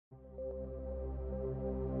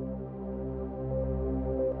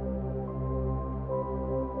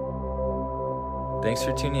Thanks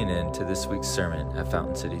for tuning in to this week's sermon at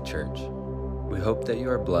Fountain City Church. We hope that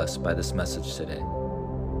you are blessed by this message today.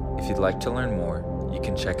 If you'd like to learn more, you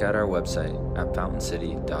can check out our website at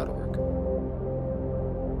fountaincity.org.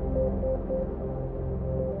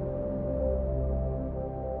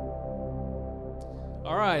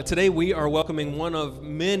 All right, today we are welcoming one of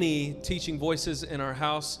many teaching voices in our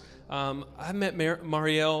house. I met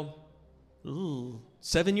Mariel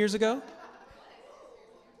 7 years ago?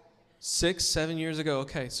 7 years ago.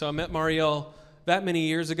 Okay, so I met Mariel that many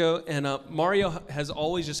years ago, and Mariel has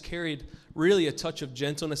always just carried really a touch of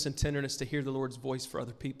gentleness and tenderness to hear the Lord's voice for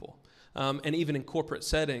other people. And even in corporate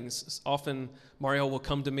settings, often Mariel will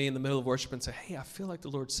come to me in the middle of worship and say, hey, I feel like the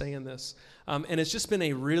Lord's saying this. And it's just been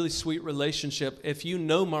a really sweet relationship. If you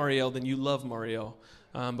know Mariel, then you love Mariel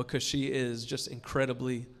because she is just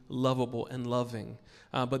incredibly lovable and loving.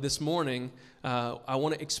 But this morning, I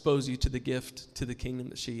want to expose you to the gift, to the kingdom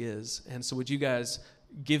that she is. And so would you guys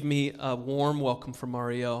give me a warm welcome for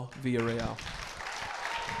Mariel Villarreal.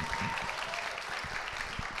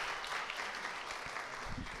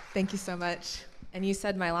 Thank you so much. And you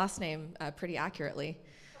said my last name pretty accurately.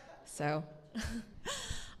 So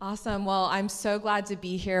awesome. Well, I'm so glad to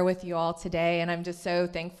be here with you all today. And I'm just so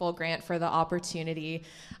thankful, Grant, for the opportunity.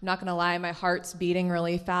 I'm not going to lie, my heart's beating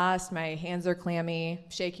really fast. My hands are clammy,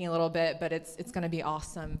 shaking a little bit, but it's going to be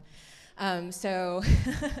awesome. Today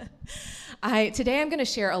I'm going to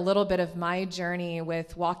share a little bit of my journey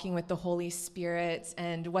with walking with the Holy Spirit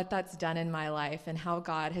and what that's done in my life and how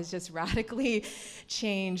God has just radically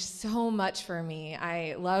changed so much for me.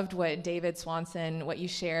 I loved what David Swanson, what you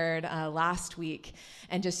shared last week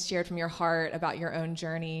and just shared from your heart about your own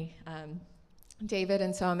journey, David,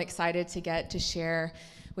 and so I'm excited to get to share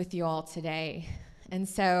with you all today. And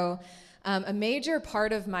so a major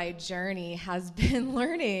part of my journey has been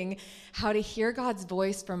learning how to hear God's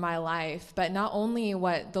voice for my life, but not only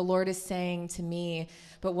what the Lord is saying to me,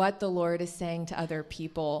 but what the Lord is saying to other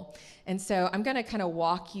people. And so I'm going to kind of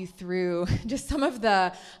walk you through just some of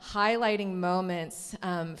the highlighting moments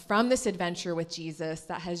from this adventure with Jesus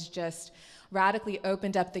that has just radically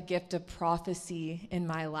opened up the gift of prophecy in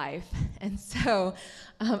my life. And so,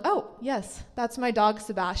 yes, that's my dog,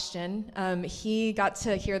 Sebastian. He got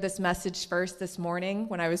to hear this message first this morning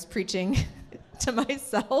when I was preaching to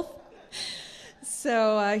myself.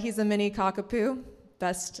 So he's a mini cockapoo,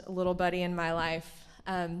 best little buddy in my life.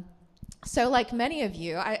 So like many of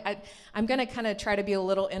you, I'm going to kind of try to be a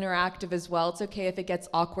little interactive as well. It's okay if it gets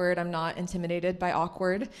awkward. I'm not intimidated by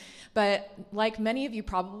awkward. But like many of you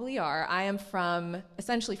probably are, I am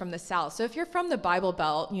essentially from the South. So if you're from the Bible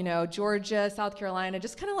Belt, Georgia, South Carolina,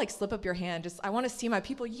 just kind of like slip up your hand. I want to see my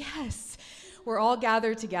people. Yes, we're all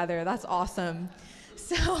gathered together. That's awesome.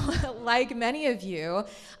 So like many of you,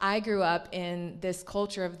 I grew up in this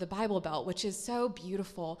culture of the Bible Belt, which is so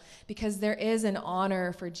beautiful because there is an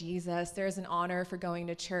honor for Jesus. There is an honor for going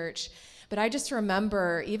to church. But I just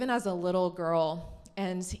remember, even as a little girl,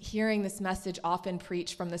 and hearing this message often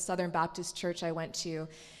preached from the Southern Baptist church I went to,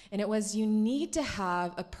 and it was, you need to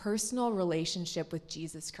have a personal relationship with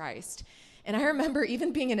Jesus Christ. And I remember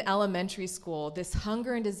even being in elementary school, this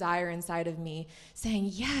hunger and desire inside of me saying,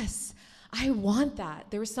 yes, I want that.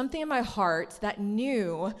 There was something in my heart that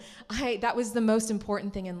knew that was the most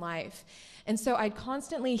important thing in life. And so I'd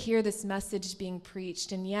constantly hear this message being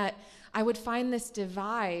preached, and yet I would find this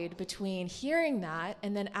divide between hearing that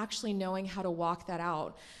and then actually knowing how to walk that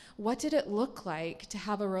out. What did it look like to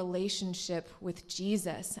have a relationship with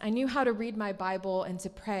Jesus? I knew how to read my Bible and to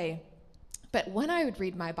pray, but when I would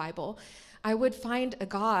read my Bible, I would find a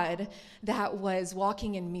God that was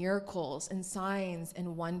walking in miracles and signs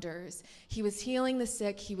and wonders. He was healing the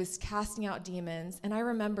sick. He was casting out demons. And I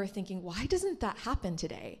remember thinking, why doesn't that happen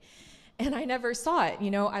today? And I never saw it.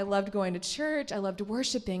 I loved going to church. I loved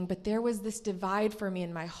worshiping, but there was this divide for me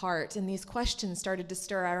in my heart. And these questions started to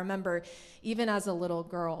stir. I remember even as a little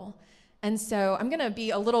girl. And so I'm going to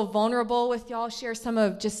be a little vulnerable with y'all, share some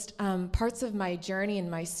of just parts of my journey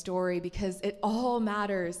and my story because it all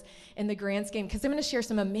matters in the grand scheme. Because I'm going to share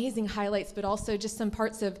some amazing highlights, but also just some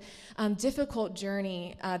parts of difficult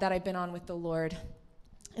journey that I've been on with the Lord.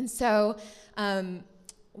 And so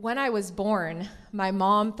when I was born, my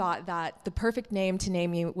mom thought that the perfect name to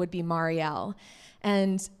name me would be Mariel.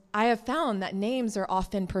 And I have found that names are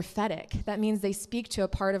often prophetic. That means they speak to a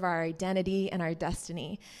part of our identity and our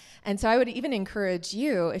destiny. And so I would even encourage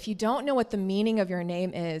you, if you don't know what the meaning of your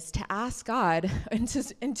name is, to ask God and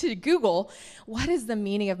to Google, what is the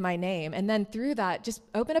meaning of my name? And then through that, just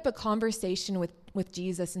open up a conversation with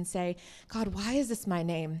Jesus and say, God, why is this my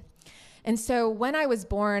name? And so when I was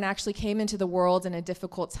born, I actually came into the world in a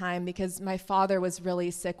difficult time because my father was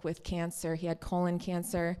really sick with cancer. He had colon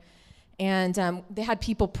cancer. And they had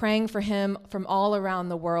people praying for him from all around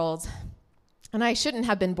the world. And I shouldn't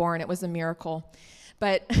have been born. It was a miracle.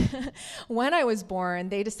 But when I was born,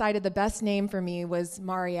 they decided the best name for me was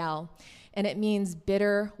Mariel, and it means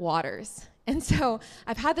bitter waters. And so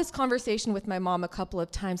I've had this conversation with my mom a couple of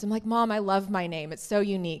times. I'm like, Mom, I love my name. It's so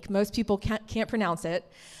unique. Most people can't pronounce it,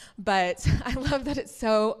 but I love that it's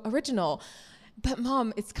so original. But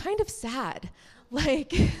Mom, it's kind of sad. Like,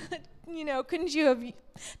 couldn't you have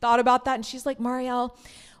thought about that? And she's like, Mariel,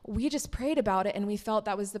 we just prayed about it and we felt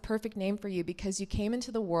that was the perfect name for you because you came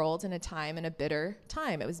into the world in a bitter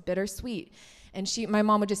time. It was bittersweet. And my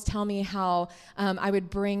mom would just tell me how I would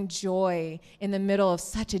bring joy in the middle of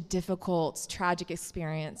such a difficult, tragic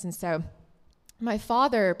experience. And so my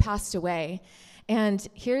father passed away. And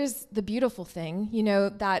here's the beautiful thing,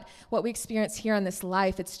 that what we experience here on this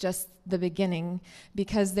life, it's just the beginning,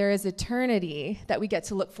 because there is eternity that we get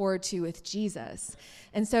to look forward to with Jesus.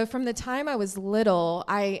 And so from the time I was little,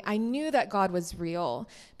 I knew that God was real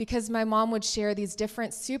because my mom would share these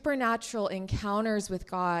different supernatural encounters with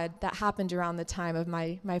God that happened around the time of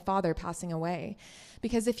my father passing away.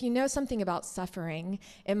 Because if you know something about suffering,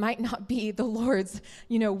 it might not be the Lord's,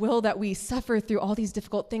 will that we suffer through all these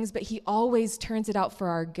difficult things, but he always turns it out for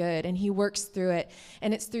our good and he works through it.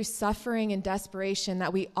 And it's through suffering and desperation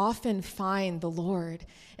that we often find the Lord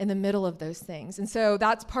in the middle of those things. And so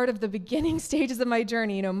that's part of the beginning stages of my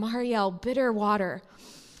journey, Mariel, bitter water.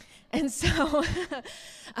 And so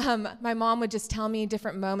my mom would just tell me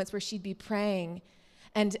different moments where she'd be praying.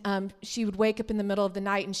 And she would wake up in the middle of the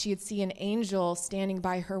night and she would see an angel standing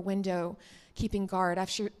by her window keeping guard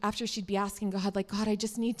after she'd be asking God, like, God, I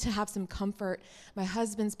just need to have some comfort. My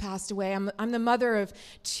husband's passed away. I'm the mother of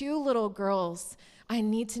 2 little girls. I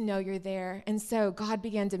need to know you're there. And so God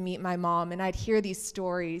began to meet my mom, and I'd hear these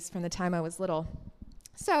stories from the time I was little.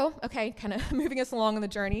 So, okay, kind of moving us along on the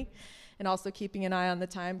journey and also keeping an eye on the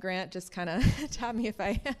time. Grant, just kind of tap me if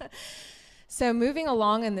I... So moving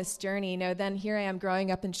along in this journey, then here I am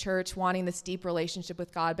growing up in church, wanting this deep relationship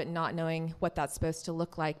with God, but not knowing what that's supposed to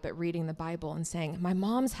look like, but reading the Bible and saying, my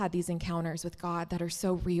mom's had these encounters with God that are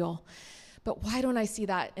so real, but why don't I see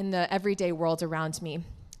that in the everyday world around me?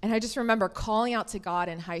 And I just remember calling out to God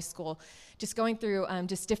in high school, just going through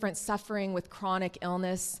just different suffering with chronic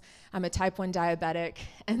illness. I'm a type 1 diabetic.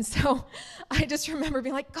 And so I just remember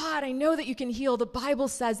being like, God, I know that you can heal. The Bible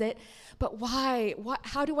says it, but why?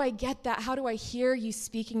 How do I get that? How do I hear you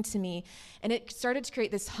speaking to me? And it started to create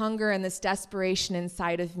this hunger and this desperation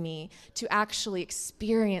inside of me to actually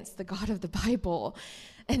experience the God of the Bible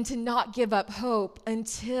and to not give up hope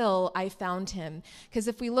until I found him. Because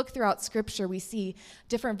if we look throughout Scripture, we see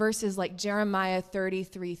different verses like Jeremiah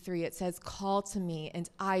 33:3. It says, call to me and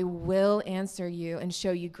I will answer you and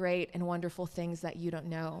show you great and wonderful things that you don't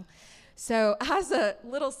know. So as a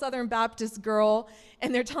little Southern Baptist girl,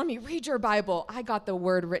 and they're telling me, read your Bible, I got the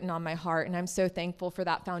word written on my heart, and I'm so thankful for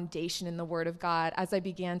that foundation in the Word of God as I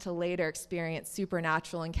began to later experience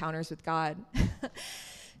supernatural encounters with God.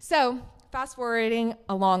 So fast forwarding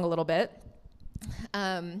along a little bit,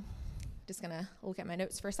 just gonna look at my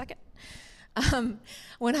notes for a second.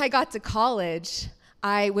 When I got to college,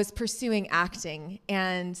 I was pursuing acting,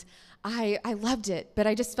 and I loved it, but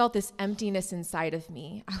I just felt this emptiness inside of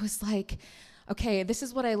me. I was like, okay, this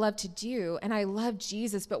is what I love to do, and I love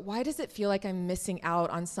Jesus, but why does it feel like I'm missing out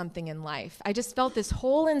on something in life? I just felt this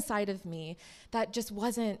hole inside of me that just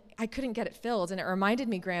I couldn't get it filled, and it reminded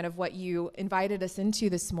me, Grant, of what you invited us into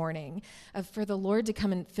this morning, for the Lord to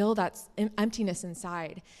come and fill that emptiness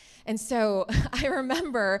inside. And so I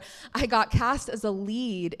remember I got cast as a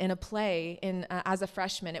lead in a play as a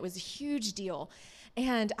freshman. It was a huge deal.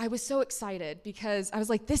 And I was so excited because I was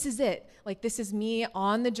like, this is it. Like, this is me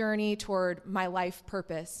on the journey toward my life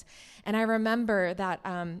purpose. And I remember that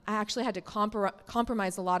I actually had to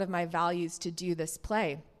compromise a lot of my values to do this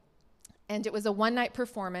play. And it was a one-night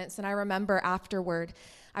performance. And I remember afterward,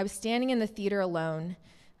 I was standing in the theater alone.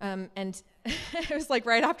 And it was like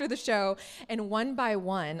right after the show, and one by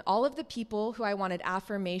one, all of the people who I wanted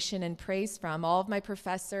affirmation and praise from, all of my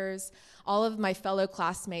professors, all of my fellow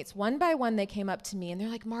classmates, one by one, they came up to me and they're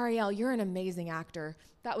like, Mariel, you're an amazing actor.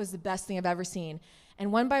 That was the best thing I've ever seen.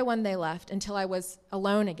 And one by one, they left until I was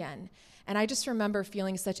alone again. And I just remember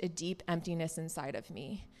feeling such a deep emptiness inside of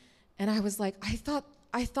me. And I was like, I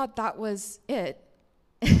thought that was it.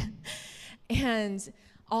 And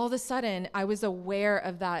all of a sudden, I was aware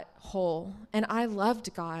of that hole. And I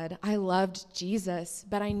loved God. I loved Jesus.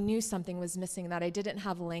 But I knew something was missing that I didn't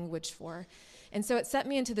have language for. And so it set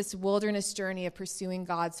me into this wilderness journey of pursuing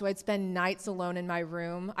God. So I'd spend nights alone in my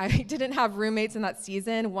room. I didn't have roommates in that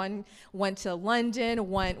season. One went to London,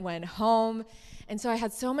 one went home. And so I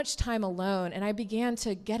had so much time alone, and I began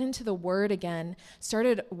to get into the Word again,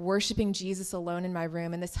 started worshiping Jesus alone in my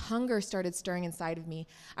room, and this hunger started stirring inside of me.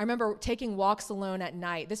 I remember taking walks alone at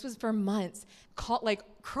night. This was for months,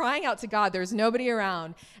 crying out to God. There was nobody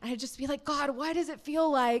around. And I'd just be like, God, why does it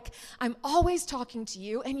feel like I'm always talking to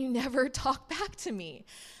you and you never talk back to me?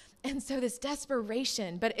 And so this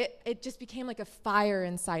desperation, but it just became like a fire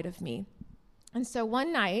inside of me. And so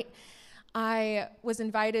one night, I was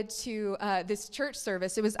invited to this church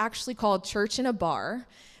service. It was actually called Church in a Bar.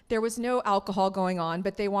 There was no alcohol going on,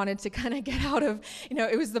 but they wanted to kind of get out of,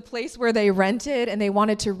 it was the place where they rented, and they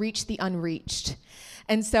wanted to reach the unreached.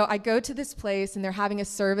 And so I go to this place, and they're having a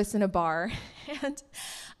service in a bar. And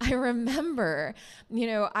I remember,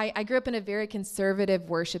 I grew up in a very conservative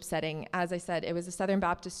worship setting. As I said, it was a Southern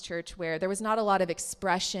Baptist church where there was not a lot of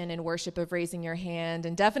expression in worship of raising your hand,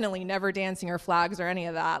 and definitely never dancing or flags or any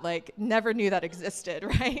of that. Never knew that existed,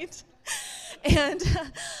 right? And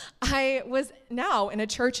I was now in a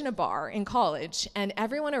church in a bar in college, and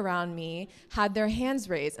everyone around me had their hands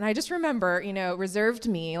raised. And I just remember, reserved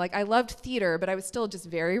me. I loved theater, but I was still just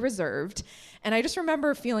very reserved. And I just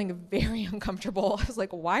remember feeling very uncomfortable. I was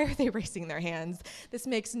like, why are they raising their hands? This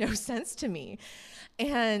makes no sense to me.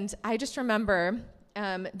 And I just remember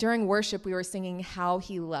during worship, we were singing How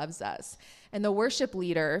He Loves Us. And the worship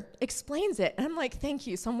leader explains it. And I'm like, thank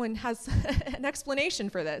you. Someone has an explanation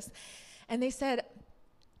for this. And they said,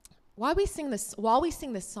 while we sing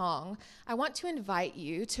this song, I want to invite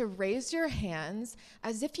you to raise your hands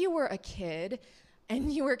as if you were a kid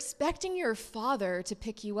and you were expecting your father to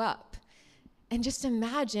pick you up. And just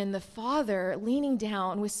imagine the father leaning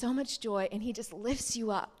down with so much joy, and he just lifts you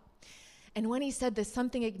up. And when he said this,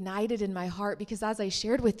 something ignited in my heart, because as I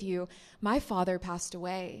shared with you, my father passed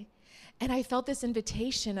away. And I felt this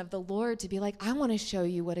invitation of the Lord to be like, I want to show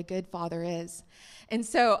you what a good father is. And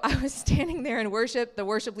so I was standing there in worship. The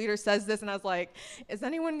worship leader says this, and I was like, is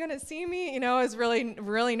anyone going to see me? I was really,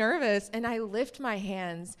 really nervous. And I lift my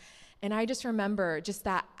hands. And I just remember just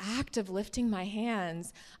that act of lifting my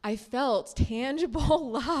hands, I felt tangible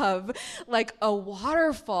love, like a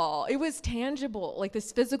waterfall. It was tangible, like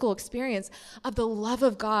this physical experience of the love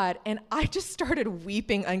of God. And I just started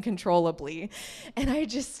weeping uncontrollably. And I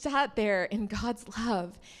just sat there in God's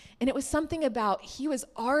love. And it was something about he was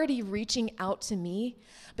already reaching out to me,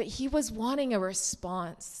 but he was wanting a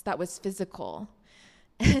response that was physical.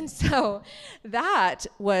 And so that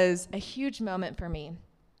was a huge moment for me.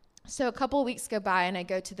 So a couple of weeks go by, and I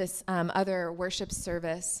go to this other worship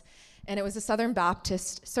service, and it was a Southern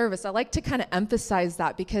Baptist service. I like to kind of emphasize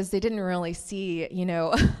that because they didn't really see,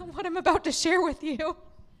 what I'm about to share with you.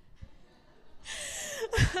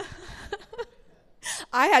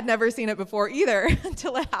 I had never seen it before either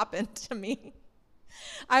until it happened to me.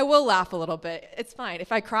 I will laugh a little bit. It's fine.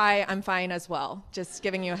 If I cry, I'm fine as well. Just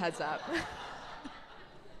giving you a heads up.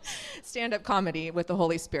 Stand-up comedy with the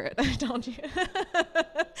Holy Spirit, I told you.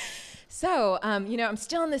 So, I'm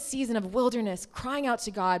still in this season of wilderness, crying out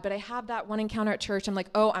to God, but I have that one encounter at church. I'm like,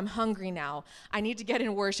 oh, I'm hungry now. I need to get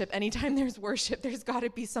in worship. Anytime there's worship, there's got to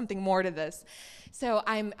be something more to this. So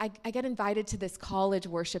I get invited to this college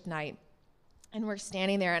worship night, and we're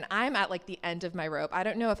standing there, and I'm at the end of my rope. I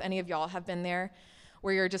don't know if any of y'all have been there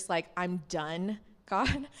where you're just like, I'm done.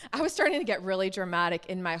 God, I was starting to get really dramatic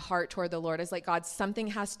in my heart toward the Lord. I was like, God, something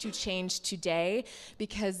has to change today,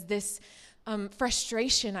 because this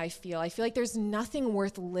frustration I feel like there's nothing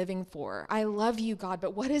worth living for. I love you, God,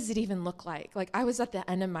 but what does it even look like? I was at the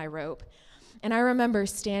end of my rope. And I remember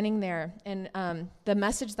standing there, and the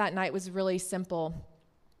message that night was really simple.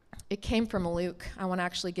 It came from Luke. I want to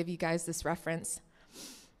actually give you guys this reference.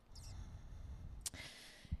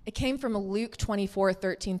 It came from Luke 24,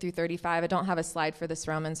 13 through 35. I don't have a slide for this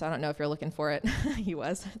Roman, so I don't know if you're looking for it. He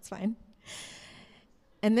was. It's fine.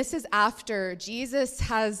 And this is after Jesus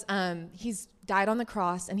has, he's died on the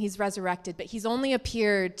cross and he's resurrected, but he's only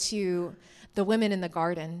appeared to the women in the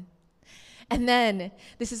garden. And then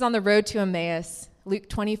this is on the road to Emmaus, Luke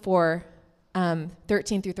 24,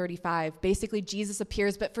 13 through 35. Basically, Jesus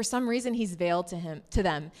appears, but for some reason he's veiled to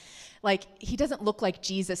them. He doesn't look like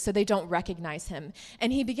Jesus, so they don't recognize him.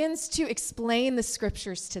 And he begins to explain the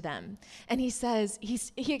scriptures to them. And he says,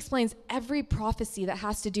 he explains every prophecy that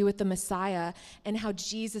has to do with the Messiah and how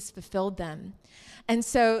Jesus fulfilled them. And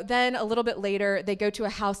so then a little bit later, they go to a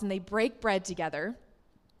house and they break bread together.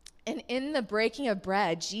 And in the breaking of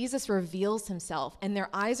bread, Jesus reveals himself, and their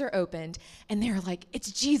eyes are opened, and they're like,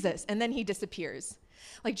 it's Jesus. And then he disappears.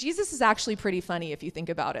 Like, Jesus is actually pretty funny if you think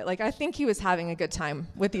about it. Like, I think he was having a good time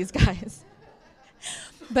with these guys.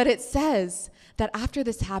 But it says that after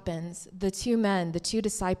this happens, the two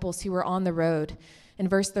disciples who were on the road, in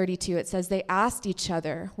verse 32, it says, they asked each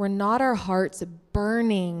other, were not our hearts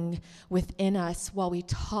burning within us while he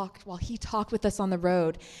talked with us on the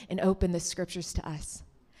road and opened the scriptures to us?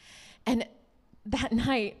 And that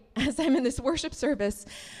night, as I'm in this worship service,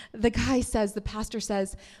 the pastor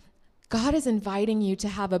says, God is inviting you to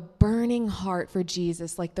have a burning heart for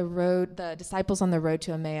Jesus, like the disciples on the road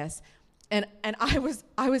to Emmaus. And I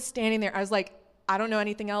was standing there. I was like, I don't know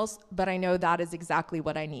anything else, but I know that is exactly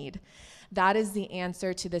what I need. That is the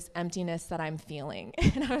answer to this emptiness that I'm feeling.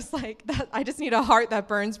 And I was like, I just need a heart that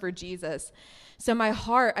burns for Jesus. So my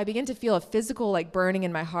heart, I began to feel a physical like burning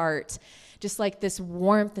in my heart, just like this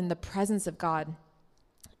warmth in the presence of God.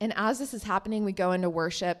 And as this is happening, we go into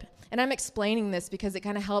worship. And I'm explaining this because it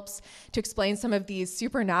kind of helps to explain some of these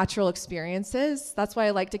supernatural experiences. That's why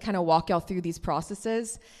I like to kind of walk y'all through these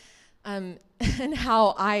processes. And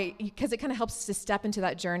because it kind of helps us to step into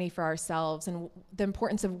that journey for ourselves and the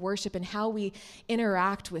importance of worship and how we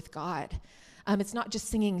interact with God. It's not just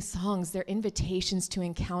singing songs. They're invitations to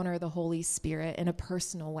encounter the Holy Spirit in a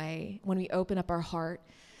personal way when we open up our heart.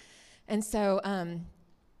 And so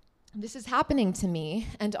this is happening to me,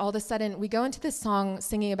 and all of a sudden we go into this song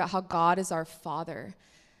singing about how God is our Father.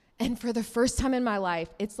 And for the first time in my life,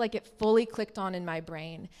 it's like it fully clicked on in my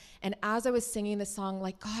brain. And as I was singing the song,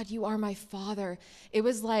 like, God, you are my Father, it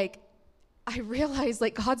was like I realized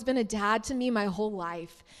like God's been a dad to me my whole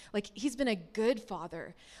life. Like he's been a good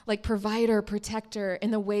father, like provider, protector,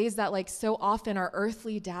 in the ways that like so often our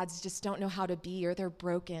earthly dads just don't know how to be, or they're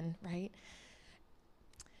broken, right?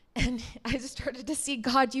 And I just started to see,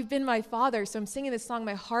 God, you've been my Father. So I'm singing this song.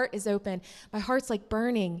 My heart is open. My heart's like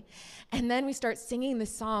burning. And then we start singing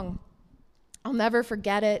this song. I'll never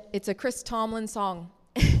forget it. It's a Chris Tomlin song.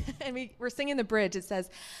 And we're singing the bridge. It says,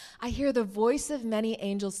 I hear the voice of many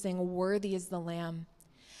angels sing, worthy is the Lamb.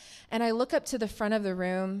 And I look up to the front of the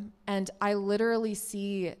room, and I literally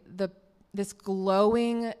see this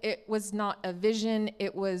glowing, it was not a vision,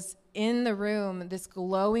 it was in the room, this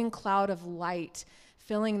glowing cloud of light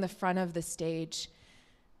filling the front of the stage.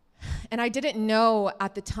 And I didn't know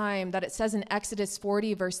at the time that it says in Exodus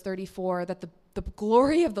 40, verse 34, that the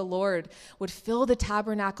glory of the Lord would fill the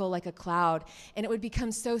tabernacle like a cloud, and it would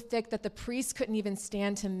become so thick that the priests couldn't even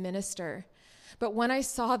stand to minister. But when I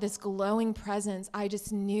saw this glowing presence, I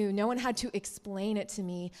just knew. No one had to explain it to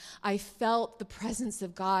me. I felt the presence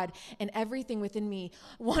of God, and everything within me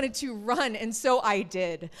wanted to run, and so I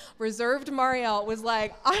did. Reserved Mariel was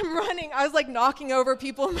like, I'm running. I was like knocking over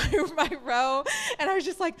people in my row, and I was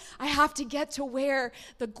just like, I have to get to where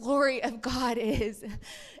the glory of God is.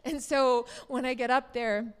 And so when I get up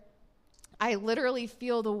there, I literally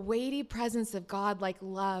feel the weighty presence of God like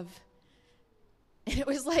love. And it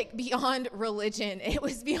was like beyond religion. It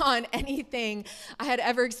was beyond anything I had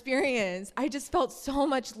ever experienced. I just felt so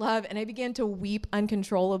much love, and I began to weep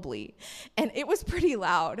uncontrollably. And it was pretty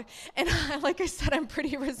loud. And like I said, I'm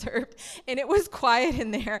pretty reserved, and it was quiet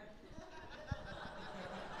in there.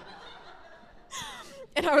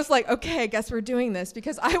 And I was like, okay, I guess we're doing this,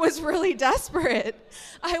 because I was really desperate.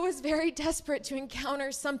 I was very desperate to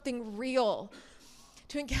encounter something real,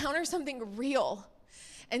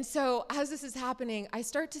 And so as this is happening, I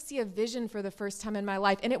start to see a vision for the first time in my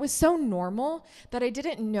life. And it was so normal that I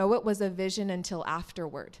didn't know it was a vision until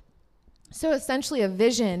afterward. So essentially a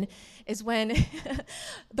vision is when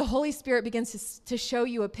the Holy Spirit begins to show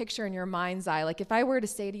you a picture in your mind's eye. Like if I were to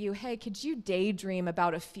say to you, hey, could you daydream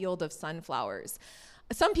about a field of sunflowers?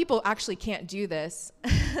 Some people actually can't do this.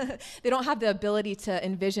 They don't have the ability to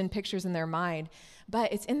envision pictures in their mind.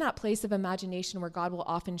 But it's in that place of imagination where God will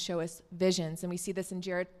often show us visions. And we see this in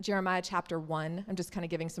Jeremiah chapter 1. I'm just kind of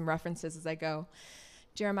giving some references as I go.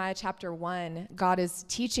 Jeremiah chapter 1, God is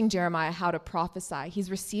teaching Jeremiah how to prophesy.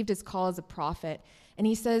 He's received his call as a prophet. And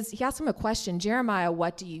he asks him a question, Jeremiah,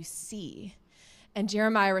 what do you see? And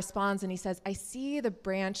Jeremiah responds and he says, I see the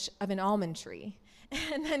branch of an almond tree.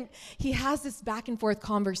 And then he has this back and forth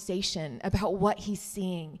conversation about what he's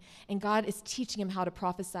seeing. And God is teaching him how to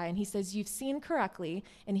prophesy. And he says, you've seen correctly,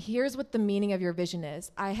 and here's what the meaning of your vision is.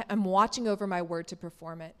 I'm watching over my word to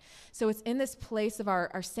perform it. So it's in this place of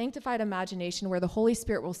our sanctified imagination where the Holy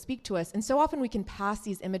Spirit will speak to us. And so often we can pass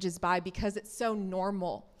these images by because it's so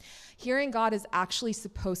normal. Hearing God is actually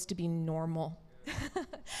supposed to be normal.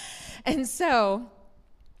 And so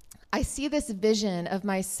I see this vision of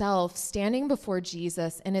myself standing before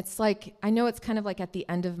Jesus, and it's like, I know it's kind of like at the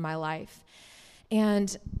end of my life.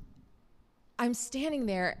 And I'm standing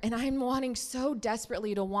there and I'm wanting so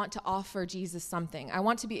desperately to want to offer Jesus something. I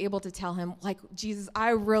want to be able to tell him, like, Jesus,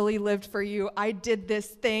 I really lived for you. I did this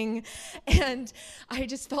thing. And I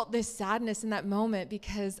just felt this sadness in that moment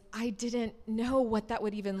because I didn't know what that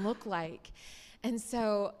would even look like. And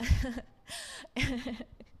so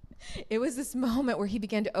it was this moment where he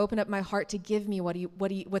began to open up my heart to give me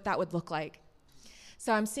what that would look like.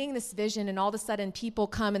 So I'm seeing this vision, and all of a sudden people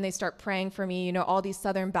come and they start praying for me. You know, all these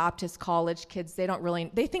Southern Baptist college kids, they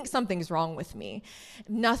think something's wrong with me.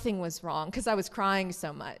 Nothing was wrong because I was crying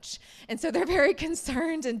so much. And so they're very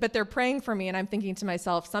concerned, but they're praying for me. And I'm thinking to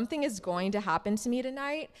myself, something is going to happen to me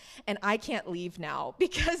tonight, and I can't leave now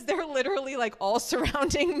because they're literally like all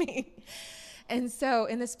surrounding me. And so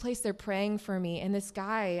in this place, they're praying for me, and this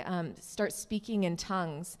guy starts speaking in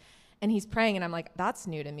tongues. And he's praying, and I'm like, that's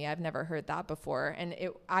new to me. I've never heard that before. And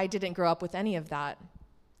I didn't grow up with any of that.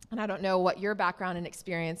 And I don't know what your background and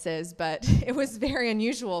experience is, but it was very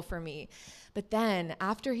unusual for me. But then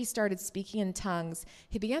after he started speaking in tongues,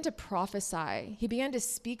 he began to prophesy. He began to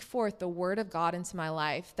speak forth the word of God into my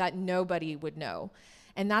life that nobody would know.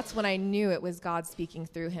 And that's when I knew it was God speaking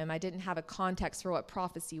through him. I didn't have a context for what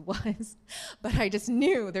prophecy was, but I just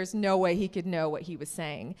knew there's no way he could know what he was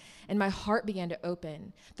saying. And my heart began to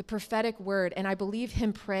open. The prophetic word, and I believe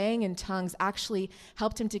him praying in tongues actually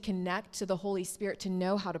helped him to connect to the Holy Spirit to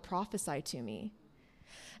know how to prophesy to me.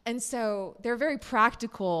 And so there are very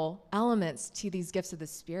practical elements to these gifts of the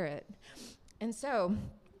Spirit. And so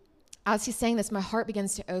as he's saying this, my heart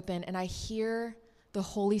begins to open, and I hear the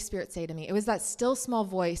Holy Spirit say to me, it was that still small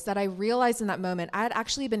voice that I realized in that moment. I had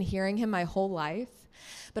actually been hearing him my whole life,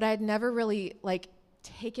 but I had never really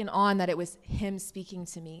taken on that it was him speaking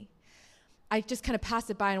to me. I just kind of passed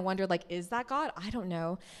it by and wondered, is that God? I don't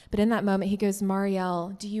know. But in that moment, he goes,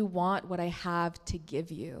 Mariel, do you want what I have to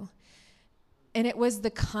give you? And it was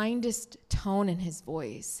the kindest tone in his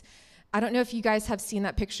voice. I don't know if you guys have seen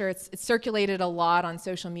that picture. It's circulated a lot on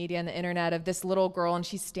social media and the internet of this little girl, and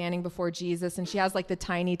she's standing before Jesus, and she has the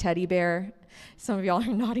tiny teddy bear. Some of y'all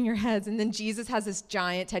are nodding your heads. And then Jesus has this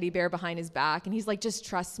giant teddy bear behind his back, and he's like, just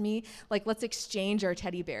trust me. Let's exchange our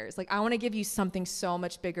teddy bears. I want to give you something so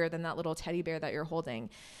much bigger than that little teddy bear that you're holding.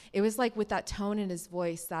 It was with that tone in his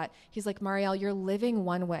voice that he's like, Mariel, you're living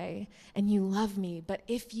one way, and you love me. But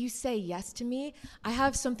if you say yes to me, I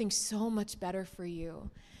have something so much better for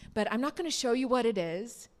you. But I'm not going to show you what it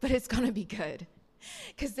is, but it's going to be good.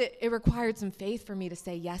 Because it required some faith for me to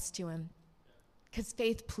say yes to him. Because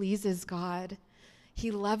faith pleases God.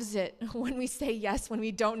 He loves it when we say yes, when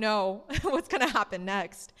we don't know what's going to happen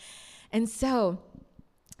next. And so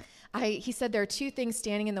he said there are two things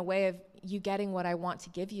standing in the way of you getting what I want to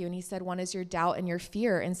give you. And he said, one is your doubt and your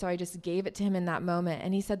fear. And so I just gave it to him in that moment.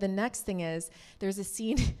 And he said, the next thing is there's a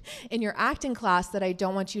scene in your acting class that I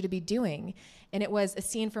don't want you to be doing. And it was a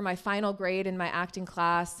scene for my final grade in my acting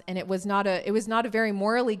class. And it was not a very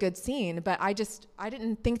morally good scene, but I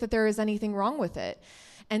didn't think that there was anything wrong with it.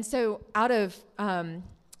 And so out of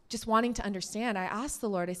just wanting to understand, I asked the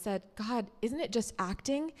Lord, I said, God, isn't it just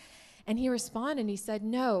acting? And he responded and he said,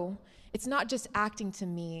 no, it's not just acting to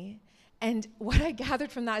me. And what I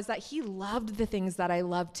gathered from that is that he loved the things that I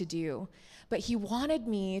love to do, but he wanted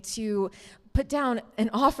me to put down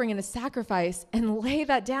an offering and a sacrifice and lay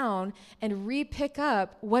that down and re-pick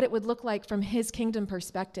up what it would look like from his kingdom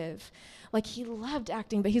perspective. He loved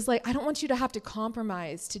acting, but he's like, I don't want you to have to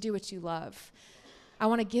compromise to do what you love. I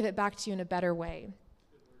want to give it back to you in a better way.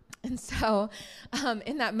 And so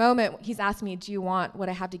in that moment, he's asked me, do you want what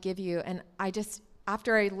I have to give you? And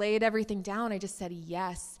after I laid everything down, I just said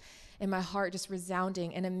yes. And my heart just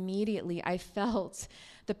resounding. And immediately I felt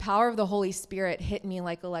the power of the Holy Spirit hit me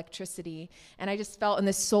like electricity. And I just felt in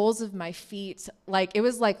the soles of my feet, it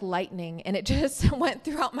was like lightning. And it just went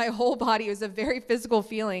throughout my whole body. It was a very physical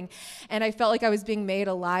feeling. And I felt like I was being made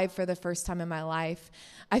alive for the first time in my life.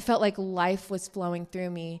 I felt like life was flowing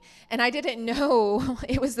through me. And I didn't know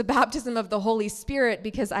it was the baptism of the Holy Spirit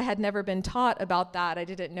because I had never been taught about that. I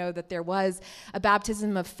didn't know that there was a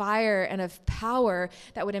baptism of fire and of power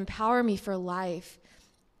that would empower me for life.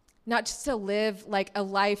 Not just to live a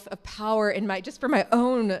life of power just for my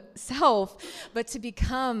own self, but to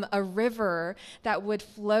become a river that would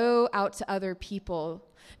flow out to other people.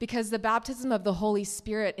 Because the baptism of the Holy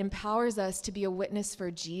Spirit empowers us to be a witness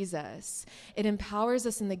for Jesus. It empowers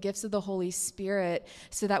us in the gifts of the Holy Spirit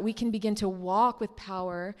so that we can begin to walk with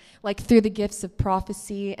power, through the gifts of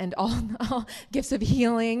prophecy and all gifts of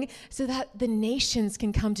healing, so that the nations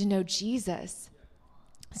can come to know Jesus.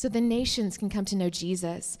 So the nations can come to know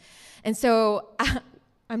Jesus. And so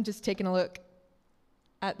I'm just taking a look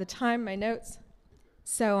at the time, my notes.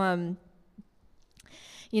 So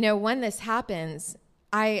When this happens,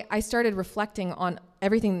 I started reflecting on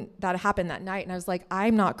everything that happened that night, and I was like,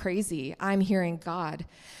 I'm not crazy. I'm hearing God,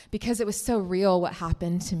 because it was so real what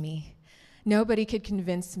happened to me. Nobody could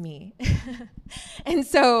convince me. And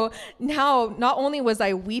so now, not only was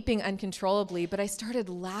I weeping uncontrollably, but I started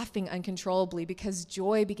laughing uncontrollably because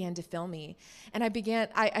joy began to fill me. And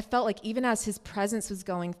I felt like even as his presence was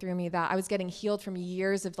going through me, that I was getting healed from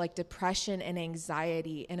years of like depression and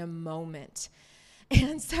anxiety in a moment.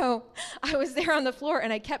 And so I was there on the floor,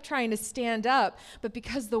 and I kept trying to stand up, but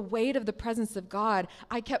because the weight of the presence of God,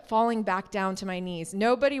 I kept falling back down to my knees.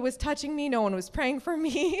 Nobody was touching me. No one was praying for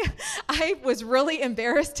me. I was really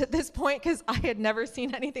embarrassed at this point because I had never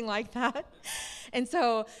seen anything like that. And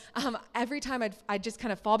so every time I'd just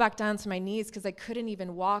kind of fall back down to my knees because I couldn't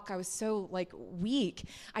even walk. I was so like weak.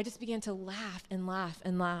 I just began to laugh and laugh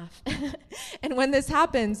and laugh. And when this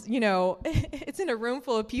happens, it's in a room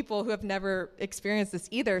full of people who have never experienced this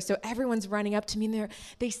either. So everyone's running up to me, and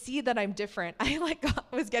they see that I'm different. I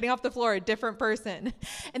was getting off the floor a different person.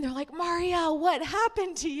 And they're like, Mariel, what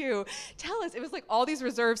happened to you? Tell us. It was like all these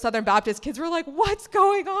reserved Southern Baptist kids were like, what's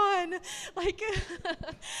going on?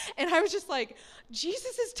 And I was just like,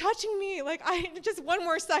 Jesus is touching me. Like, I just one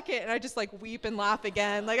more second, and I just like weep and laugh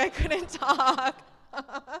again. Like I couldn't talk.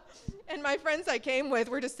 And my friends I came with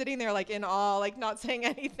were just sitting there like in awe, like not saying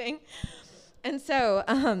anything. And so,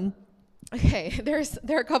 okay, there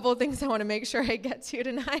are a couple of things I want to make sure I get to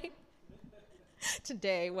tonight.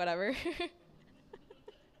 Today, whatever.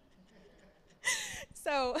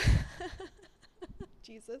 So,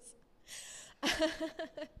 Jesus.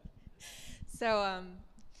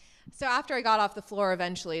 So after I got off the floor,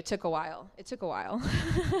 eventually, it took a while.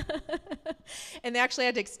 And they actually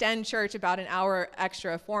had to extend church about an hour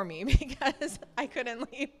extra for me because I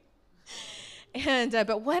couldn't leave. And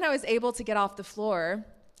but when I was able to get off the floor,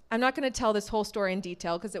 I'm not going to tell this whole story in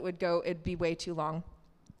detail because it'd be way too long.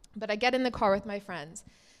 But I get in the car with my friends,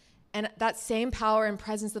 and that same power and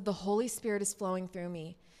presence of the Holy Spirit is flowing through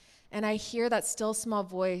me. And I hear that still small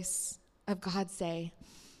voice of God say,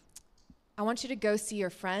 I want you to go see your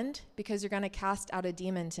friend because you're going to cast out a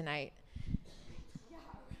demon tonight. Yeah,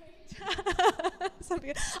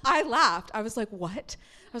 right. I laughed. I was like, what?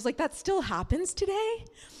 I was like, that still happens today?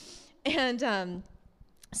 And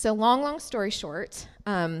so long story short,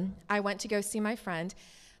 I went to go see my friend.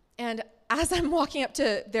 And as I'm walking up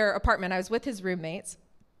to their apartment, I was with his roommates.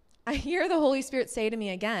 I hear the Holy Spirit say to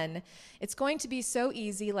me again, it's going to be so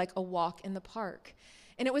easy like a walk in the park.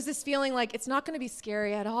 And it was this feeling like it's not going to be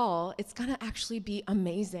scary at all. It's going to actually be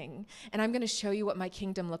amazing. And I'm going to show you what my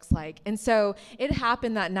kingdom looks like. And so it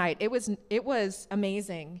happened that night. It was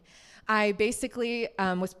amazing. I basically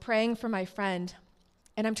was praying for my friend,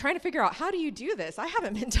 and I'm trying to figure out, how do you do this? I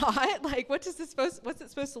haven't been taught. Like, what's it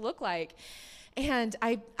supposed to look like? And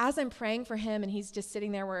as I'm praying for him, and he's just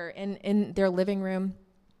sitting there, we're in their living room,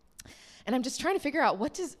 and I'm just trying to figure out,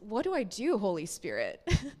 what do I do, Holy Spirit?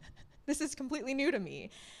 This is completely new to me.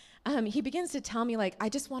 He begins to tell me, like, I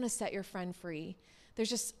just want to set your friend free. There's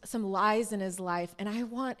just some lies in his life, and I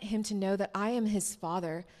want him to know that I am his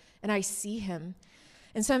father, and I see him.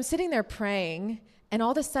 And so I'm sitting there praying, and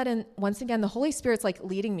all of a sudden, once again, the Holy Spirit's like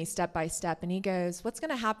leading me step by step, and he goes, what's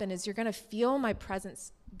going to happen is you're going to feel my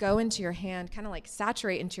presence go into your hand, kind of like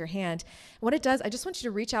saturate into your hand. And what it does, I just want you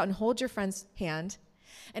to reach out and hold your friend's hand.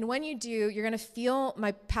 And when you do, you're going to feel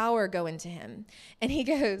my power go into him. And he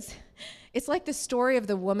goes, it's like the story of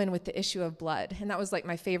the woman with the issue of blood. And that was like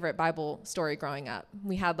my favorite Bible story growing up.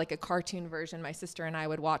 We had like a cartoon version my sister and I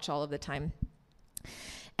would watch all of the time.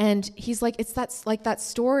 And he's like, that's like that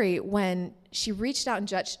story when she reached out and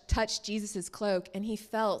touched Jesus' cloak, and he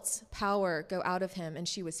felt power go out of him, and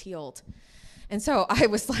she was healed. And so I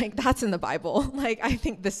was like, that's in the Bible. Like, I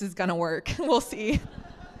think this is going to work. We'll see.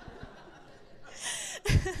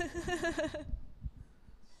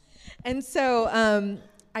 And so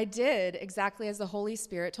I did exactly as the Holy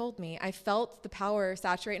Spirit told me. I felt the power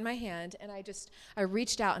saturate in my hand, and I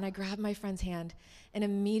reached out and I grabbed my friend's hand, and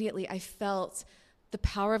immediately I felt the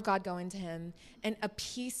power of God go into him, and a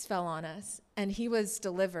peace fell on us, and he was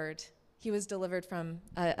delivered. He was delivered from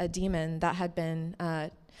a demon that had been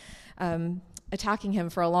attacking him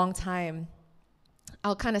for a long time.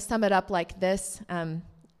 I'll kind of sum it up like this.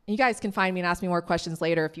 You guys can find me and ask me more questions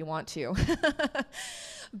later if you want to.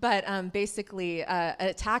 But basically, an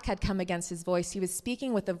attack had come against his voice. He was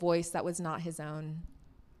speaking with a voice that was not his own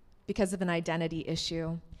because of an identity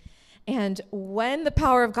issue. And when the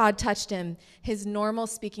power of God touched him, his normal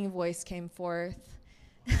speaking voice came forth.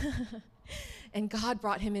 And God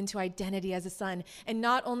brought him into identity as a son. And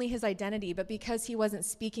not only his identity, but because he wasn't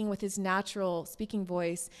speaking with his natural speaking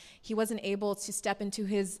voice, he wasn't able to step into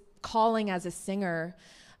his calling as a singer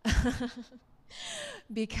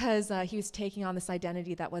because he was taking on this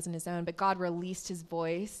identity that wasn't his own. But God released his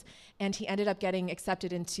voice, and he ended up getting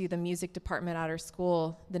accepted into the music department at our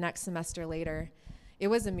school the next semester later. It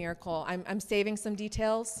was a miracle. I'm saving some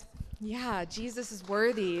details. Yeah, Jesus is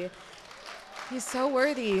worthy. He's so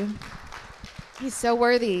worthy. He's so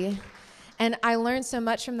worthy. And I learned so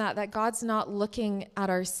much from that God's not looking at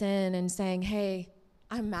our sin and saying, hey,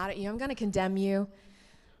 I'm mad at you. I'm going to condemn you.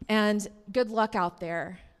 And good luck out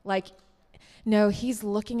there. Like, no, he's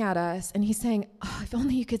looking at us and he's saying, oh, if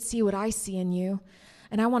only you could see what I see in you.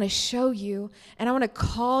 And I want to show you, and I want to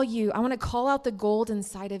call you. I want to call out the gold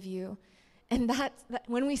inside of you. And that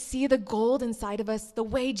when we see the gold inside of us, the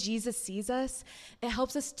way Jesus sees us, it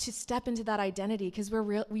helps us to step into that identity because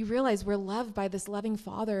we realize we're loved by this loving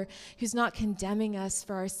Father who's not condemning us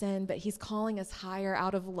for our sin, but he's calling us higher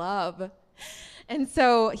out of love. And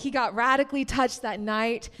so he got radically touched that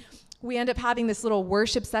night. We end up having this little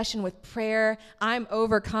worship session with prayer. I'm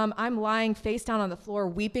overcome. I'm lying face down on the floor,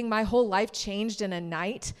 weeping. My whole life changed in a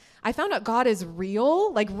night. I found out God is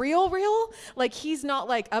real, like real. Like he's not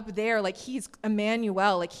like up there, like he's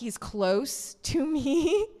Emmanuel, like he's close to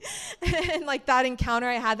me. And like that encounter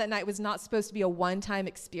I had that night was not supposed to be a one-time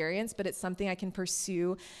experience, but it's something I can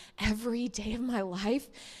pursue every day of my life.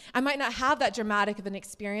 I might not have that dramatic of an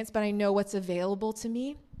experience, but I know what's available to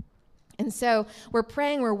me. And so we're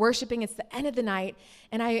praying, we're worshiping. It's the end of the night,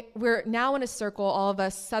 and we're now in a circle, all of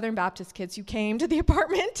us Southern Baptist kids who came to the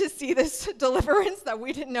apartment to see this deliverance that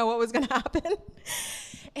we didn't know what was going to happen.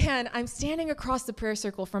 And I'm standing across the prayer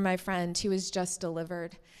circle from my friend who was just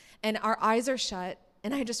delivered, and our eyes are shut.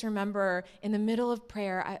 And I just remember in the middle of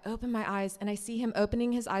prayer, I open my eyes, and I see him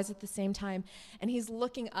opening his eyes at the same time, and he's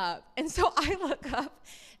looking up. And so I look up,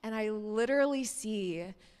 and I literally see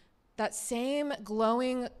that same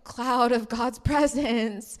glowing cloud of God's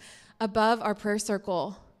presence above our prayer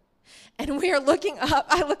circle. And we are looking up.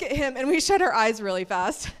 I look at him and we shut our eyes really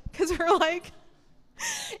fast because we're like,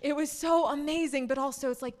 it was so amazing, but also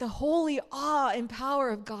it's like the holy awe and power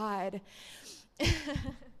of God.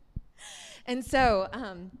 And so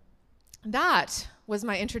that was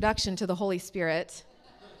my introduction to the Holy Spirit.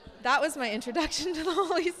 That was my introduction to the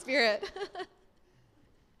Holy Spirit.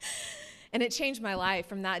 And it changed my life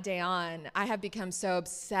from that day on. I have become so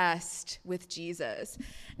obsessed with Jesus.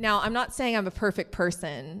 Now, I'm not saying I'm a perfect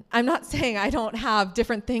person. I'm not saying I don't have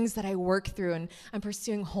different things that I work through and I'm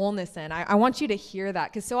pursuing wholeness in. I want you to hear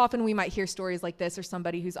that, because so often we might hear stories like this, or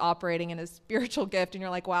somebody who's operating in a spiritual gift and you're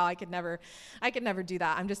like, wow, I could never do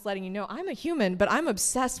that. I'm just letting you know I'm a human, but I'm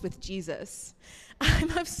obsessed with Jesus.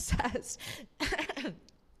 I'm obsessed.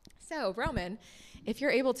 So, Roman, if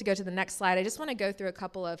you're able to go to the next slide, I just want to go through a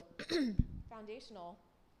couple of foundational.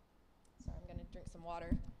 Sorry, I'm going to drink some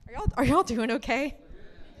water. Are y'all doing okay?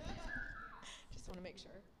 Just want to make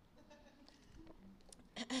sure.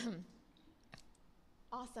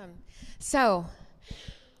 Awesome. So,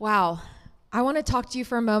 wow. I want to talk to you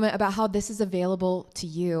for a moment about how this is available to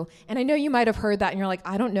you. And I know you might have heard that and you're like,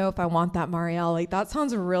 I don't know if I want that, Mariel. Like, that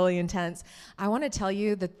sounds really intense. I want to tell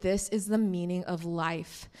you that this is the meaning of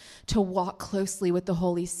life, to walk closely with the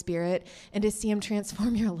Holy Spirit and to see him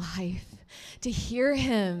transform your life, to hear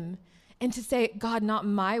him and to say, God, not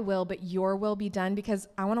my will, but your will be done. Because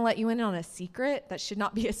I want to let you in on a secret that should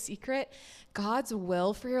not be a secret. God's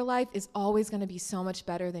will for your life is always going to be so much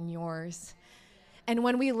better than yours. And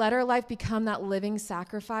when we let our life become that living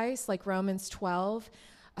sacrifice, like Romans 12,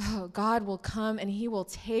 God will come and he will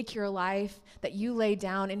take your life that you lay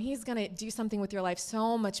down, and he's going to do something with your life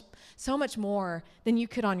so much more than you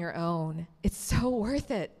could on your own. It's so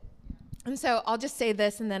worth it. And so I'll just say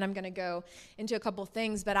this, and then I'm going to go into a couple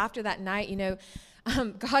things. But after that night,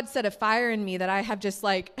 God set a fire in me that I have just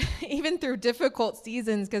like, even through difficult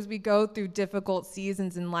seasons, because we go through difficult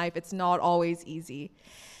seasons in life, it's not always easy.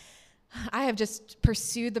 I have just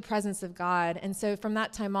pursued the presence of God. And so from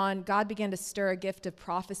that time on, God began to stir a gift of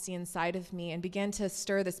prophecy inside of me and began to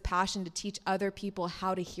stir this passion to teach other people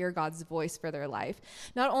how to hear God's voice for their life.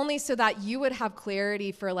 Not only so that you would have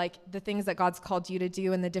clarity for like the things that God's called you to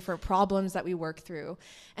do and the different problems that we work through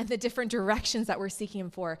and the different directions that we're seeking him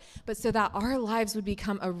for, but so that our lives would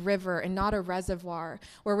become a river and not a reservoir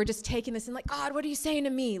where we're just taking this and like, God, what are you saying to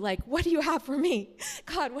me? Like, what do you have for me?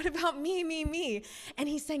 God, what about me? And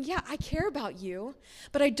he's saying, yeah, I care about you,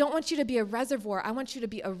 but I don't want you to be a reservoir. I want you to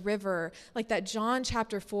be a river, like that John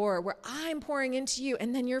chapter 4, where I'm pouring into you,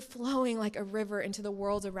 and then you're flowing like a river into the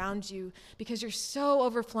world around you because you're so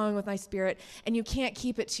overflowing with my Spirit, and you can't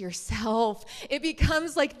keep it to yourself. It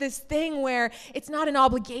becomes like this thing where it's not an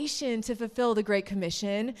obligation to fulfill the Great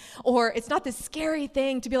Commission, or it's not this scary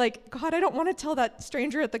thing to be like, God, I don't want to tell that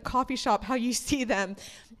stranger at the coffee shop how you see them.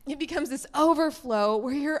 It becomes this overflow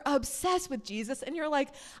where you're obsessed with Jesus and you're like,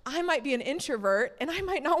 I might be an introvert and I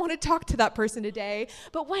might not want to talk to that person today,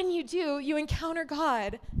 but when you do, you encounter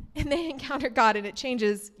God and they encounter God, and it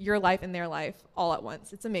changes your life and their life all at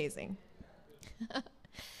once. It's amazing.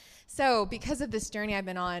 So because of this journey I've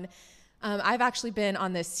been on, I've actually been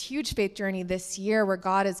on this huge faith journey this year where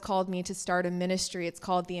God has called me to start a ministry. It's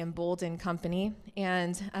called the Emboldened Company,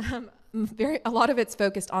 and a lot of it's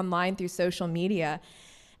focused online through social media.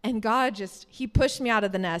 And God he pushed me out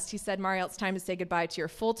of the nest. He said, Mariel, it's time to say goodbye to your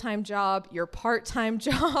full-time job, your part-time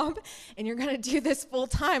job, and you're going to do this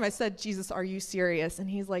full-time. I said, Jesus, are you serious? And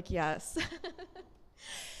he's like, yes.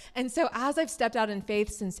 And so as I've stepped out in faith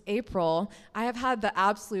since April, I have had the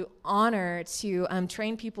absolute honor to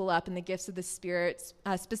train people up in the gifts of the Spirit,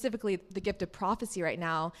 specifically the gift of prophecy right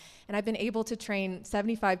now. And I've been able to train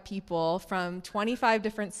 75 people from 25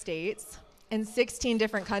 different states and 16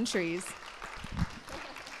 different countries.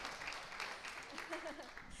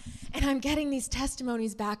 And I'm getting these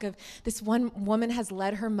testimonies back of this one woman has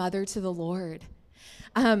led her mother to the Lord.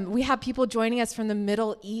 We have people joining us from the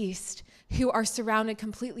Middle East who are surrounded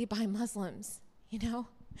completely by Muslims, you know?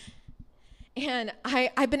 And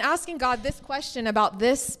I've been asking God this question about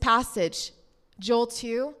this passage. Joel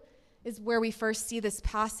 2 is where we first see this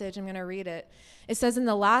passage. I'm going to read it. It says, in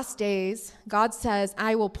the last days, God says,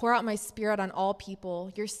 I will pour out my Spirit on all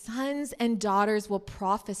people. Your sons and daughters will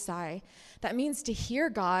prophesy. That means to hear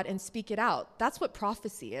God and speak it out. That's what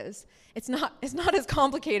prophecy is. It's not as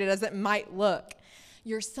complicated as it might look.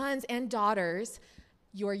 Your sons and daughters,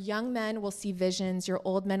 your young men will see visions, your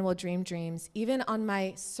old men will dream dreams. Even on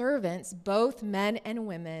my servants, both men and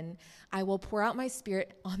women, I will pour out my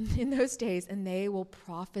Spirit in those days, and they will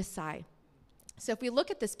prophesy. So if we look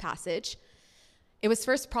at this passage, it was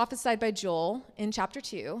first prophesied by Joel in chapter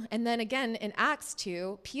 2, and then again in Acts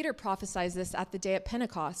 2, Peter prophesies this at the day of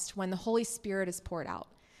Pentecost when the Holy Spirit is poured out.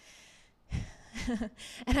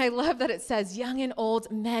 And I love that it says young and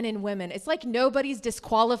old, men and women. It's like nobody's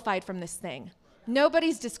disqualified from this thing.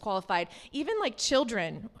 Nobody's disqualified, even like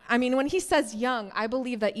children. I mean, when he says young, I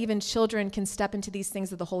believe that even children can step into these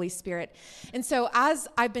things of the Holy Spirit. And so as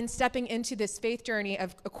I've been stepping into this faith journey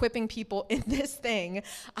of equipping people in this thing,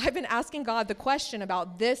 I've been asking God the question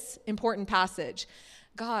about this important passage.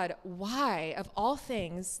 God, why, of all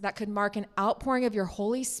things that could mark an outpouring of your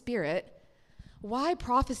Holy Spirit, why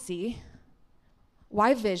prophecy?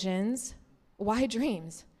 Why visions? Why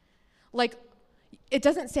dreams? Like, it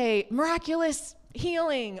doesn't say miraculous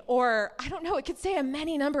healing, or I don't know, it could say a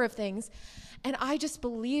many number of things. And I just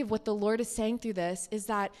believe what the Lord is saying through this is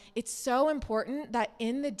that it's so important that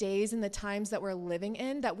in the days and the times that we're living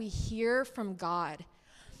in, that we hear from God.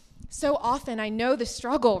 So often, I know the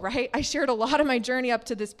struggle, right? I shared a lot of my journey up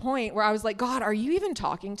to this point where I was like, God, are you even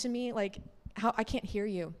talking to me? Like, how I can't hear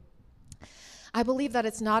you. I believe that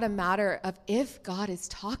it's not a matter of if God is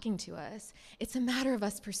talking to us. It's a matter of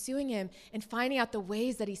us pursuing him and finding out the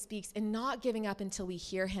ways that he speaks and not giving up until we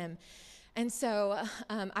hear him. And so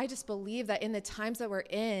I just believe that in the times that we're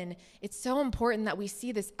in, it's so important that we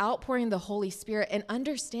see this outpouring of the Holy Spirit and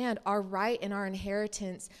understand our right and our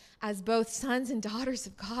inheritance as both sons and daughters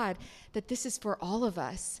of God, that this is for all of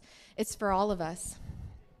us. It's for all of us.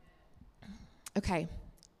 Okay.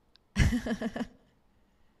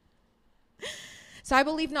 So I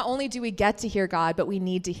believe not only do we get to hear God, but we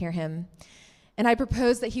need to hear him. And I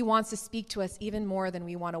propose that he wants to speak to us even more than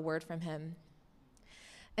we want a word from him.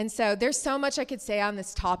 And so there's so much I could say on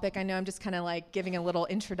this topic. I know I'm just kind of like giving a little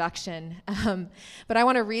introduction. But I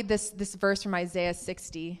want to read this verse from Isaiah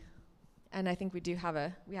 60. And I think we have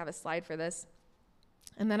a slide for this.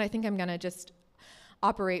 And then I think I'm going to just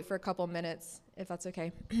operate for a couple minutes, if that's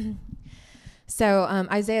okay. So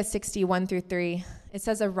Isaiah 60, 1-3, it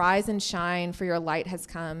says, arise and shine, for your light has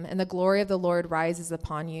come, and the glory of the Lord rises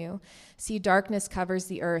upon you. See, darkness covers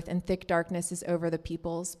the earth, and thick darkness is over the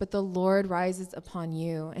peoples. But the Lord rises upon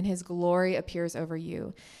you, and his glory appears over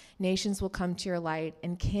you. Nations will come to your light,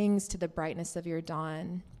 and kings to the brightness of your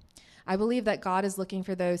dawn. I believe that God is looking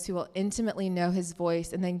for those who will intimately know his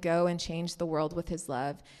voice and then go and change the world with his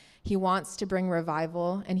love. He wants to bring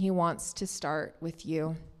revival, and he wants to start with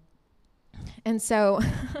you. And so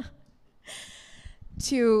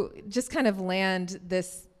to just kind of land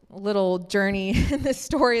this little journey in this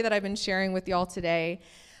story that I've been sharing with y'all today,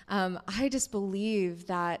 I just believe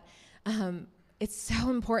that it's so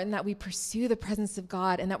important that we pursue the presence of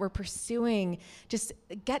God and that we're pursuing, just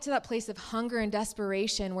get to that place of hunger and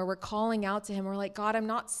desperation where we're calling out to him. We're like, God, I'm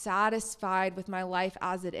not satisfied with my life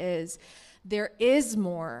as it is. There is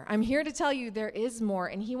more. I'm here to tell you there is more,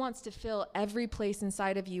 and he wants to fill every place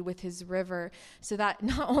inside of you with his river so that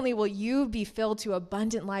not only will you be filled to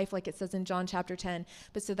abundant life, like it says in John chapter 10,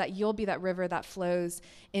 but so that you'll be that river that flows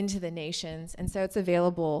into the nations. And so it's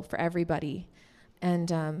available for everybody.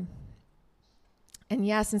 And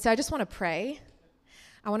yes, and so I just want to pray.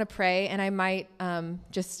 I want to pray, and I might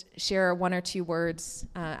just share one or two words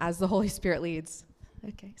as the Holy Spirit leads.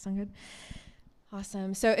 Okay, sound good?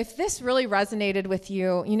 Awesome. So if this really resonated with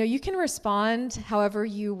you, you can respond however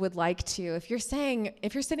you would like to. If you're sitting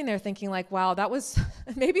there thinking like, wow,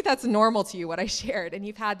 maybe that's normal to you, what I shared, and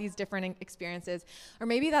you've had these different experiences, or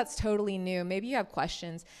maybe that's totally new. Maybe you have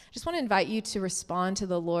questions. I just want to invite you to respond to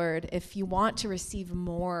the Lord if you want to receive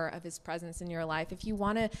more of his presence in your life, if you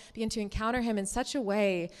want to begin to encounter him in such a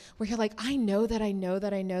way where you're like, I know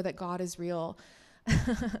that God is real.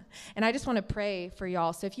 And I just want to pray for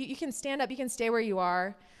y'all. So if you can stand up, you can stay where you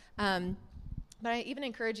are. But I even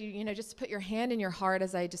encourage you, just to put your hand in your heart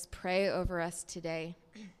as I just pray over us today.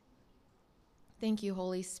 Thank you,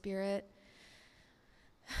 Holy Spirit.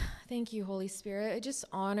 Thank you, Holy Spirit. I just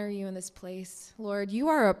honor you in this place. Lord, you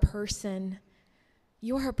are a person.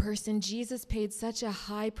 You are a person. Jesus paid such a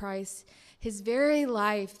high price, his very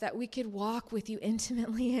life, that we could walk with you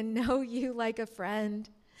intimately and know you like a friend.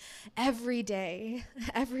 Every day.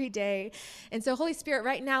 And so, Holy Spirit,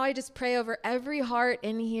 right now, I just pray over every heart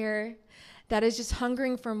in here that is just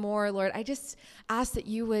hungering for more, Lord. I just ask that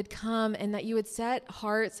you would come and that you would set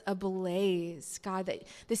hearts ablaze, God, that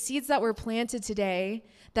the seeds that were planted today,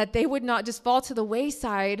 that they would not just fall to the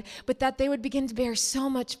wayside, but that they would begin to bear so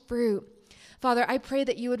much fruit. Father, I pray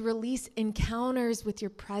that you would release encounters with your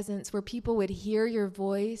presence where people would hear your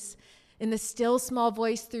voice in the still small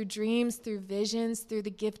voice, through dreams, through visions, through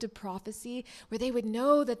the gift of prophecy, where they would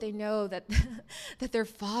know that that their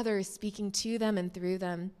Father is speaking to them and through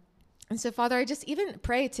them. And so, Father, I just even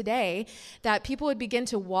pray today that people would begin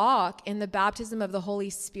to walk in the baptism of the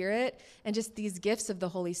Holy Spirit and just these gifts of the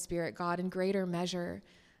Holy Spirit, God, in greater measure.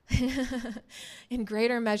 In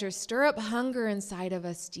greater measure. Stir up hunger inside of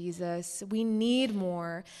us, Jesus. We need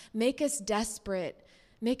more. Make us desperate.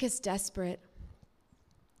 Make us desperate.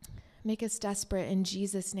 Make us desperate in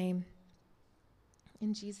Jesus' name.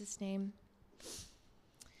 In Jesus' name.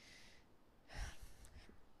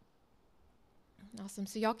 Awesome.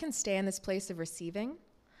 So y'all can stay in this place of receiving.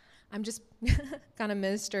 I'm just going to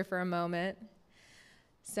minister for a moment.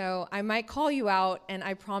 So I might call you out, and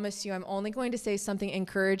I promise you I'm only going to say something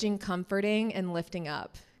encouraging, comforting, and lifting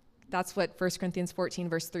up. That's what 1 Corinthians 14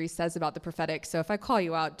 verse 3 says about the prophetic. So if I call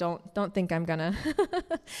you out, don't think I'm going to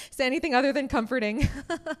say anything other than comforting.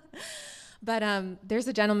 But there's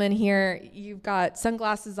a gentleman here. You've got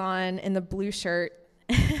sunglasses on and the blue shirt.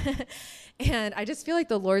 And I just feel like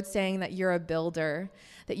the Lord's saying that you're a builder,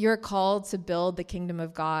 that you're called to build the kingdom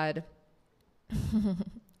of God.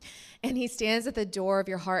 And he stands at the door of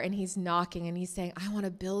your heart and he's knocking and he's saying, I want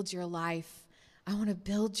to build your life. I want to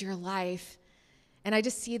build your life. And I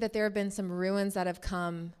just see that there have been some ruins that have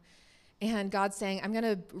come. And God's saying, I'm going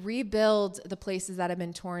to rebuild the places that have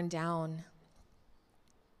been torn down.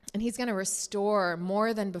 And he's going to restore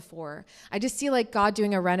more than before. I just see like God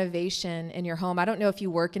doing a renovation in your home. I don't know if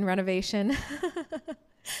you work in renovation.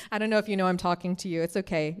 I don't know if you know I'm talking to you. It's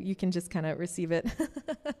okay. You can just kind of receive it.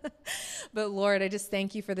 But Lord, I just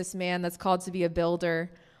thank you for this man that's called to be a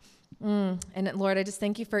builder. And Lord, I just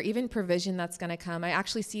thank you for even provision that's going to come. I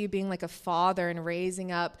actually see you being like a father and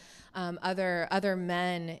raising up other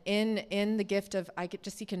men in the gift of, I could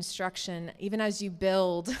just see construction. Even as you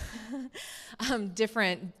build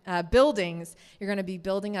different buildings, you're going to be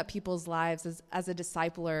building up people's lives as a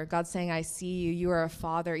discipler. God's saying, I see you. You are a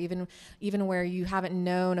father. Even where you haven't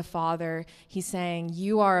known a father, he's saying,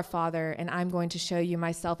 you are a father, and I'm going to show you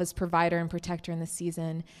myself as provider and protector in this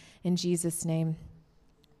season. In Jesus' name.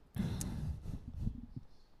 I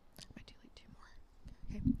do like two more.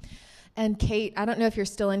 Okay. And Kate, I don't know if you're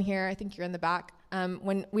still in here. I think you're in the back.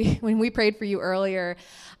 When we prayed for you earlier,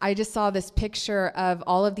 I just saw this picture of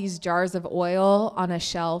all of these jars of oil on a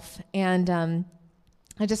shelf, and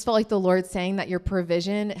I just felt like the Lord saying that your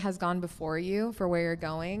provision has gone before you for where you're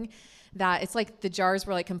going. That it's like the jars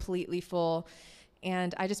were like completely full.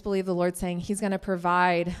 And I just believe the Lord's saying he's going to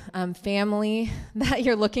provide family that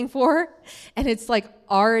you're looking for. And it's like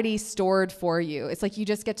already stored for you. It's like you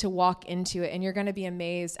just get to walk into it and you're going to be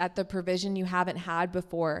amazed at the provision you haven't had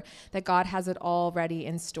before, that God has it all ready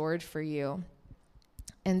and stored for you.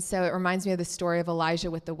 And so it reminds me of the story of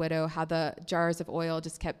Elijah with the widow, how the jars of oil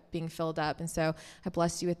just kept being filled up. And so I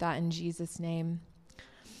bless you with that in Jesus' name.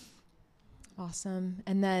 Awesome.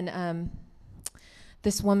 And then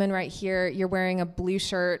this woman right here, you're wearing a blue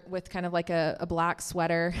shirt with kind of like a black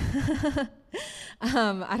sweater.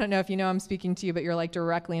 I don't know if you know I'm speaking to you, but you're like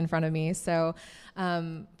directly in front of me. So,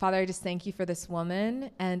 Father, I just thank you for this woman.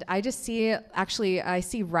 And I just see, I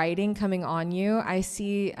see writing coming on you. I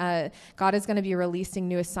see God is going to be releasing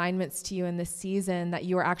new assignments to you in this season, that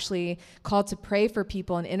you are actually called to pray for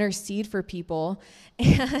people and intercede for people.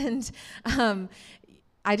 And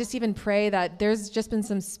I just even pray that there's just been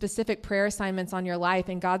some specific prayer assignments on your life,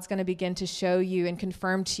 and God's going to begin to show you and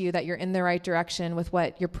confirm to you that you're in the right direction with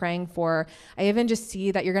what you're praying for. I even just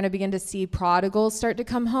see that you're going to begin to see prodigals start to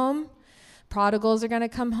come home. Prodigals are going to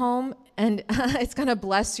come home, and it's going to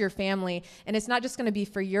bless your family. And it's not just going to be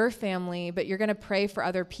for your family, but you're going to pray for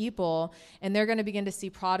other people, and they're going to begin to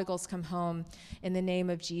see prodigals come home in the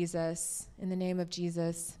name of Jesus. In the name of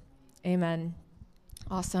Jesus. Amen.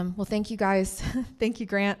 Awesome. Well, thank you guys. Thank you,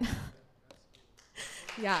 Grant.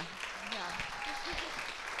 Yeah.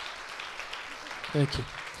 Thank you.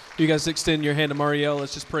 You guys extend your hand to Mariel.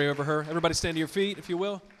 Let's just pray over her. Everybody stand to your feet, if you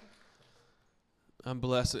will. I'm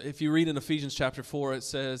blessed. If you read in Ephesians chapter 4, it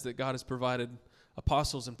says that God has provided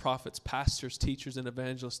apostles and prophets, pastors, teachers, and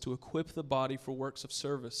evangelists to equip the body for works of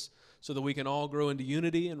service so that we can all grow into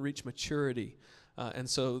unity and reach maturity. And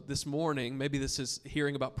so this morning, maybe this is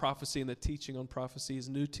hearing about prophecy and the teaching on prophecy is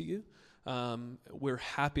new to you. We're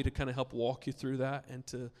happy to kind of help walk you through that and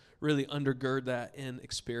to really undergird that in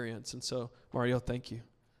experience. And so, Mariel, thank you. It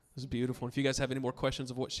was beautiful. And if you guys have any more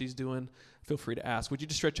questions of what she's doing, feel free to ask. Would you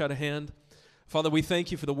just stretch out a hand? Father, we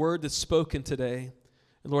thank you for the word that's spoken today.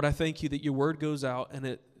 And Lord, I thank you that your word goes out and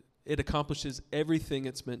it accomplishes everything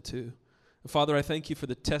it's meant to. Father, I thank you for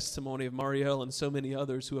the testimony of Mariel and so many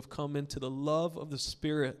others who have come into the love of the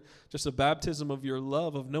Spirit, just a baptism of your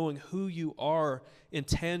love, of knowing who you are in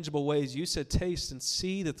tangible ways. You said, taste and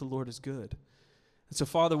see that the Lord is good. And so,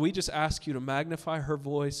 Father, we just ask you to magnify her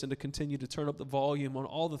voice and to continue to turn up the volume on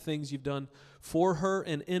all the things you've done for her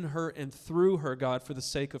and in her and through her, God, for the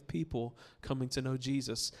sake of people coming to know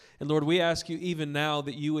Jesus. And Lord, we ask you even now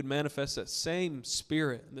that you would manifest that same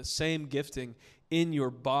Spirit and the same gifting in your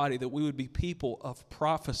body, that we would be people of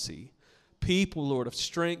prophecy, people, Lord, of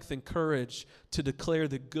strength and courage to declare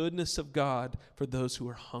the goodness of God for those who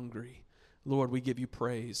are hungry. Lord, we give you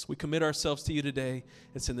praise. We commit ourselves to you today.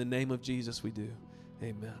 It's in the name of Jesus we do.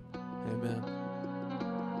 Amen. Amen.